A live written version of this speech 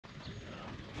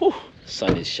Whew,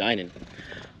 sun is shining.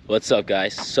 What's up,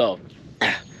 guys? So,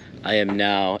 I am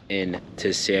now in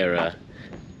Terceira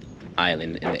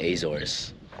Island in the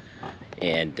Azores.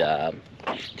 And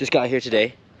just got here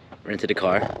today, rented a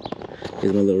car.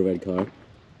 Here's my little red car.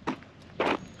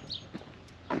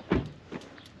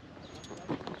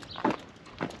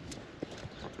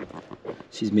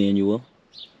 She's manual,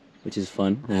 which is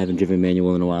fun. I haven't driven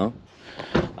manual in a while.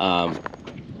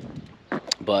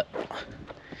 But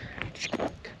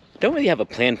don't really have a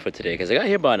plan for today because I got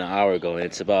here about an hour ago and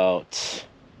it's about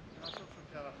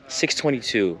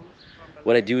 6:22.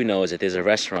 What I do know is that there's a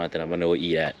restaurant that I'm gonna go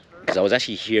eat at because I was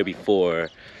actually here before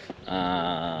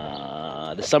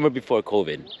the summer before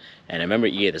COVID, and I remember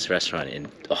eating at this restaurant and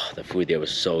oh, the food there was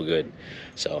so good.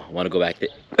 So I want to go back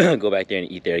there, go back there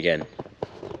and eat there again.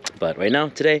 But right now,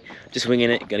 today, just winging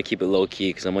it. Gonna keep it low key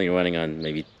because I'm only running on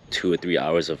maybe 2 or 3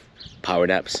 hours of power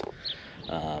naps.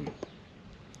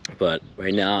 But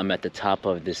right now I'm at the top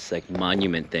of this like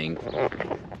monument thing.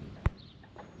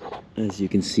 As you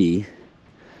can see,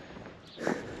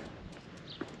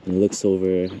 and it looks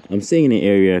over. I'm staying in an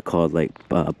area called like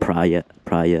Praia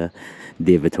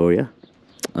de Vitoria.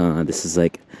 This is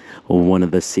like one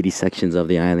of the city sections of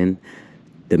the island.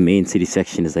 The main city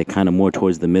section is like kind of more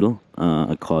towards the middle,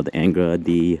 called Angra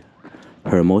de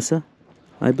Hermosa,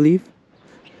 I believe.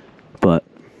 But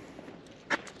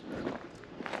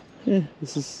yeah,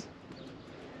 this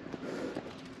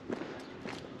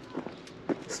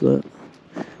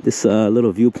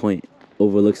little viewpoint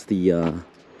overlooks the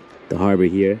harbor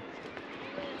here.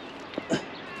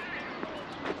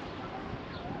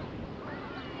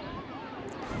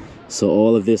 So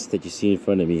all of this that you see in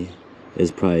front of me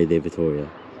is Praia de Vitoria,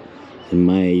 and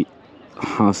my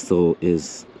hostel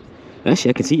is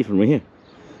actually, I can see it from right here.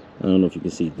 I don't know if you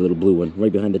can see the little blue one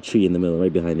right behind the tree in the middle,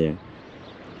 right behind there.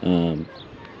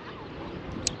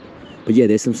 But yeah,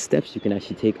 there's some steps you can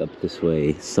actually take up this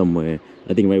way somewhere.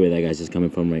 I think right where that guy's just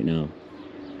coming from right now.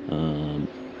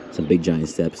 Some big giant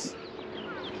steps.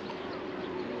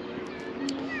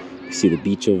 You see the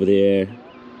beach over there.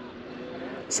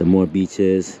 Some more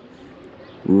beaches.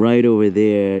 Right over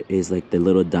there is like the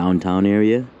little downtown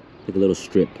area, like a little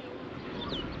strip.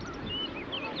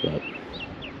 But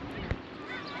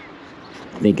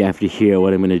I think after here,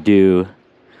 what I'm gonna do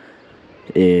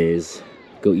is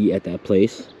go eat at that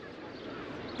place.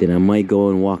 Then I might go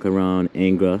and walk around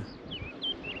Angra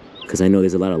because I know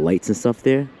there's a lot of lights and stuff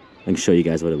there. I can show you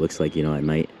guys what it looks like, you know, at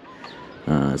night.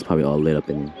 It's probably all lit up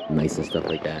and nice and stuff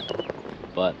like that.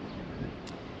 But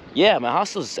yeah, my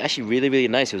hostel is actually really, really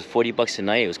nice. It was 40 bucks a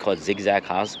night. It was called Zigzag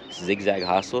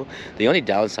Hostel. The only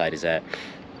downside is that,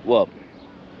 well,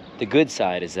 the good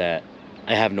side is that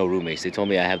I have no roommates. They told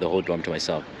me I have the whole dorm to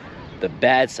myself. The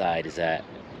bad side is that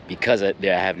because I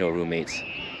have no roommates,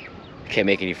 I can't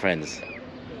make any friends.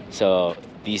 So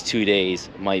these 2 days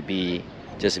might be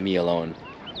just me alone,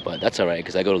 but that's all right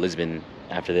because I go to Lisbon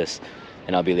after this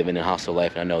and I'll be living in hostel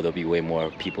life, and I know there'll be way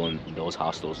more people in those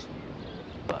hostels.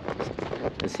 But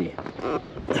let's see.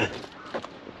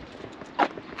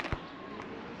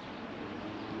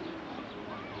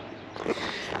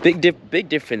 Big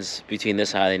difference between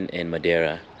this island and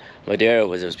Madeira. Madeira there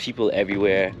was people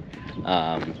everywhere,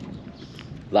 a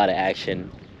lot of action.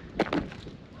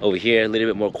 Over here, a little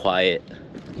bit more quiet.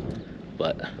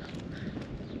 But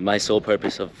my sole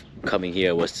purpose of coming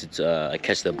here was to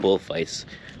catch the bullfights,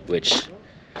 which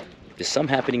there's some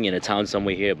happening in a town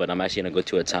somewhere here, but I'm actually gonna go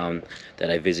to a town that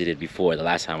I visited before the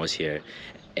last time I was here,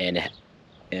 and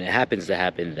it happens to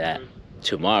happen that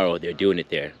tomorrow they're doing it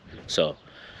there. So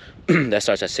that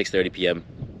starts at 6:30 p.m.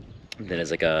 Then it's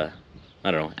like a,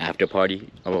 I don't know, after party,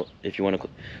 if you want to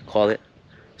call it.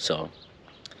 So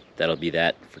that'll be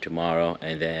that for tomorrow,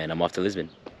 and then I'm off to Lisbon.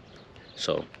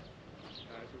 So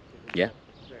yeah,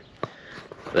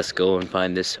 let's go and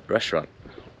find this restaurant.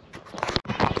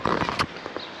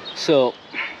 So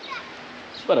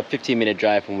it's about a 15-minute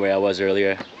drive from where I was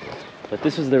earlier, but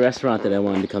this was the restaurant that I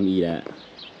wanted to come eat at.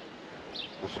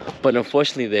 But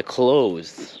unfortunately they're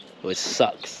closed, which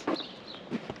sucks.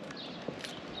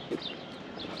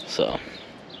 So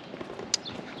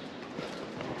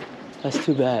that's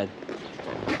too bad.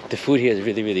 The food here is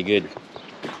really, really good.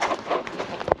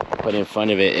 But in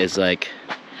front of it is like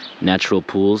natural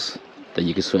pools that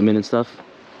you can swim in and stuff.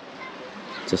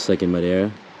 Just like in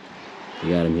Madeira. You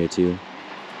got them here too.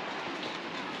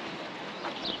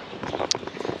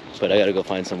 But I gotta go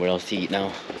find somewhere else to eat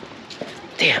now.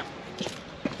 Damn.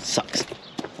 Sucks.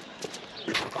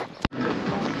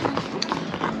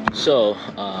 So,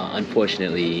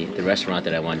 unfortunately, the restaurant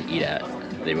that I wanted to eat at,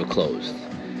 they were closed.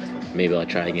 Maybe I'll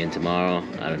try again tomorrow.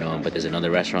 I don't know. But there's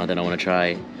another restaurant that I want to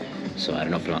try. so I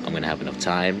don't know if I'm gonna have enough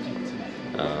time.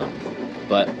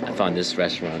 But I found this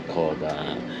restaurant called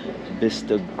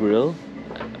Vista Grill.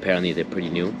 Apparently they're pretty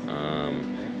new.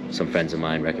 Some friends of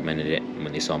mine recommended it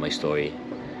when they saw my story.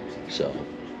 So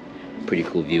pretty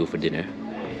cool view for dinner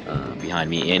behind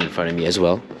me and in front of me as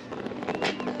well.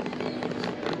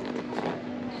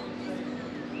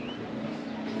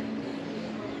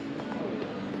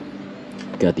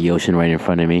 Got the ocean right in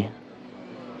front of me.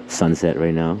 Sunset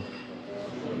right now.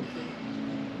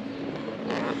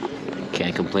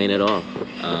 Can't complain at all.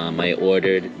 I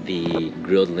ordered the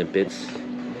grilled limpets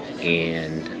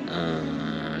and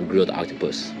grilled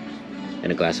octopus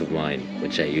and a glass of wine,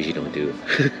 which I usually don't do.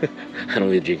 I don't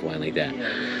really drink wine like that.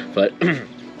 But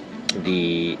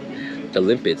the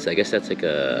limpets, I guess that's like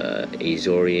a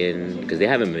Azorian, because they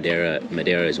have in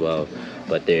Madeira as well,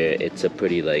 but it's a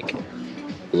pretty like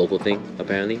local thing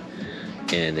apparently.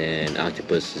 And then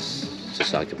octopus is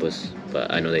just octopus,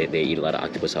 but I know they eat a lot of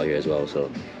octopus out here as well.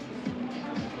 So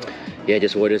yeah, I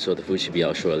just ordered, so the food should be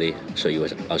out shortly.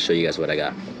 I'll show you guys what I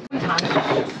got.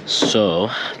 So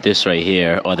this right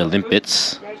here are the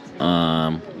limpets.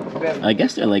 I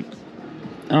guess they're like,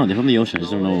 I don't know, they're from the ocean. I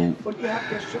just don't know.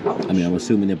 I mean, I'm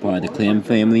assuming they're part of the clam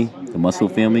family, the mussel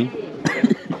family.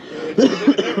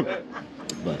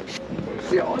 But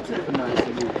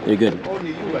they're good.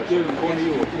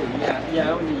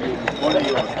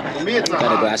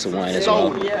 Got a glass of wine as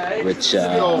well, which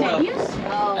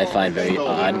I find very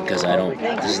odd because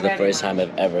this is the first time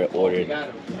I've ever ordered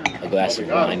a glass of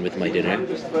wine with my dinner.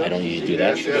 I don't usually do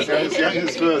that. So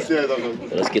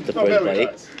let's get the first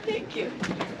bite. Thank you.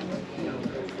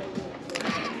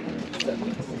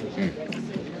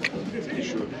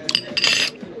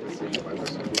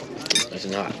 Nice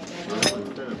and hot.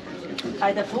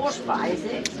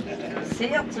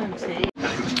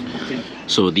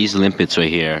 So these limpets right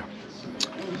here,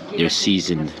 they're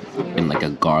seasoned in like a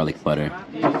garlic butter.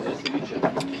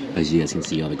 As you guys can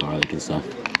see, all the garlic and stuff.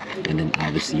 And then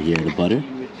obviously here the butter.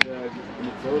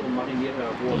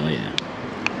 Oh yeah,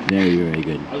 very, very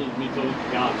good.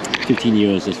 15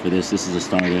 euros just for this. This is a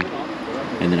starter.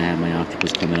 And then I have my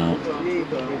octopus coming out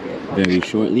very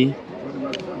shortly.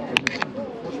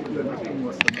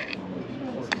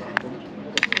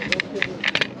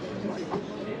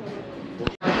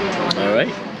 Alright,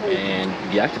 and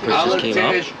the octopus just came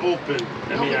out.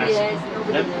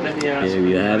 There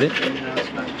you have it.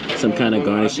 Some kind of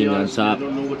garnishing on top.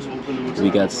 We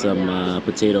got some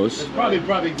potatoes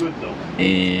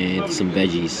and some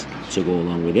veggies to go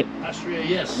along with it.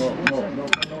 Here,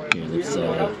 let's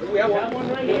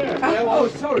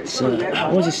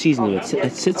what was the season of it?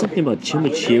 It said something about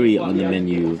chimichurri on the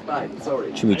menu.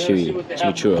 Chimichurri.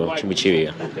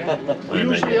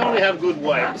 Usually only have good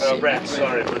white rats,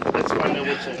 sorry, but that's why I know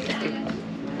what's in.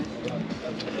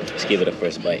 Let's give it a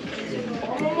first bite.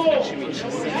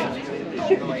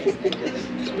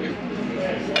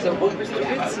 So what Mr.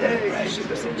 Witz?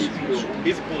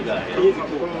 He's a cool guy. A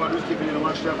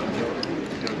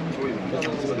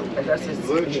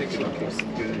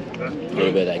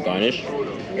little bit of that garnish.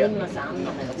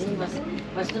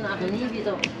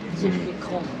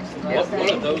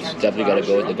 Definitely gotta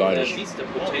go with the garnish. These the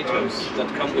potatoes that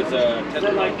come with a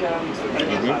tender-like.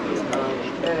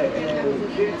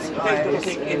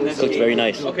 Looks very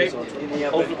nice. Okay.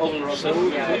 Oven roasted.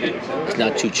 Okay. It's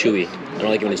not too chewy. I don't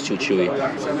like it when it's too chewy.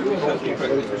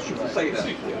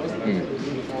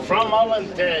 From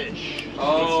Alentejo.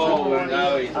 Oh,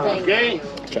 now Okay.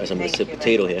 Let's try some of this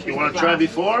potato here. You want to try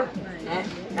before?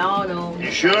 No.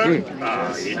 You sure? You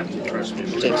have to trust me.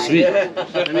 It's sweet.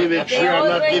 Let me make sure I'm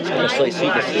not giving Kind of slight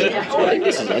sweetness to it. I think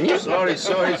this is onion. Sorry.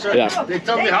 Yeah. They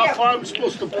tell me how far I'm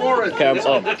supposed to pour it.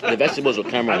 Oh, the vegetables are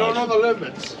I don't know caramelized. the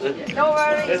limits. No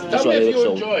worries. Tell me why they if look you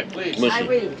so enjoy, please. mushy. I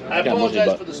will. I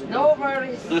apologize for the smell. No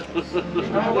worries.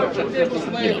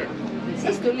 You know.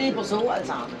 Sidst du lige på så,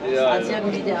 altså. Altså, jeg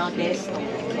vil der gæsten.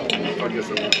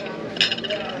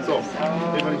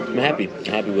 I'm happy.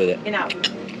 I'm happy with it. Genau.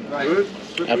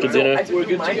 After dinner, I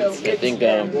think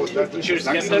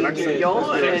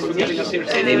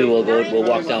maybe we'll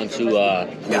walk down to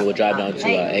maybe we'll drive down to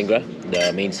Angra,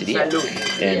 the main city,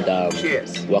 and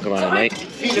walk around at night,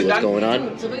 see what's going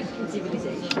on.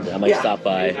 I might stop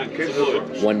by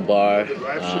one bar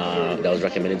that was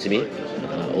recommended to me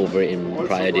over in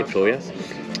Praia de Victoria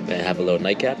and have a little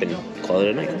nightcap and call it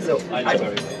a night. So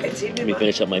let me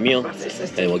finish up my meal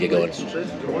and we'll get going.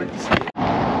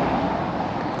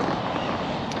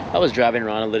 I was driving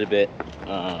around a little bit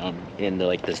in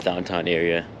this downtown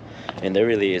area, and there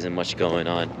really isn't much going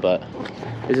on, but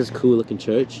there's this cool looking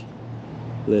church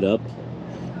lit up.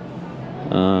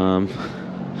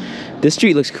 This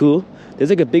street looks cool. There's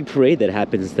like a big parade that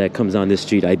happens that comes on this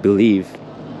street, I believe.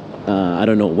 I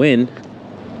don't know when,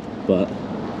 but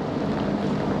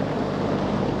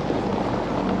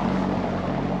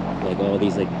like all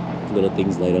these like little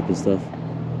things light up and stuff.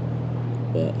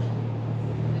 But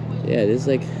yeah, there's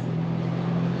like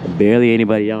barely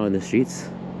anybody out on the streets.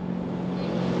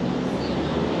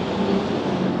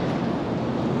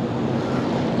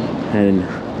 And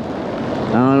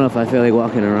I don't know if I feel like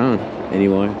walking around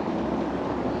anymore.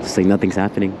 It's like nothing's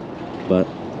happening. But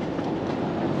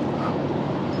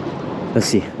let's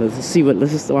see. Let's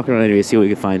just walk around anyway, see what we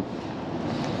can find.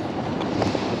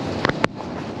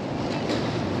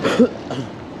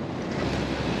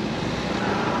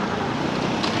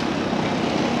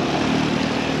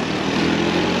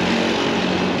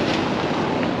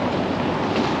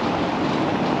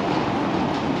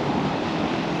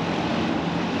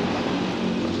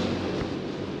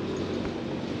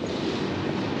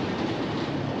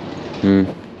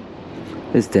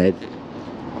 It's dead.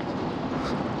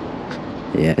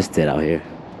 Yeah, it's dead out here.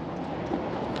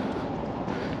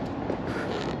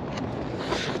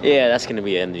 Yeah, that's gonna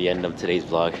be the end of today's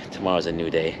vlog. Tomorrow's a new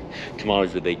day.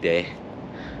 Tomorrow's the big day.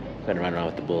 I'm gonna run around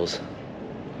with the bulls.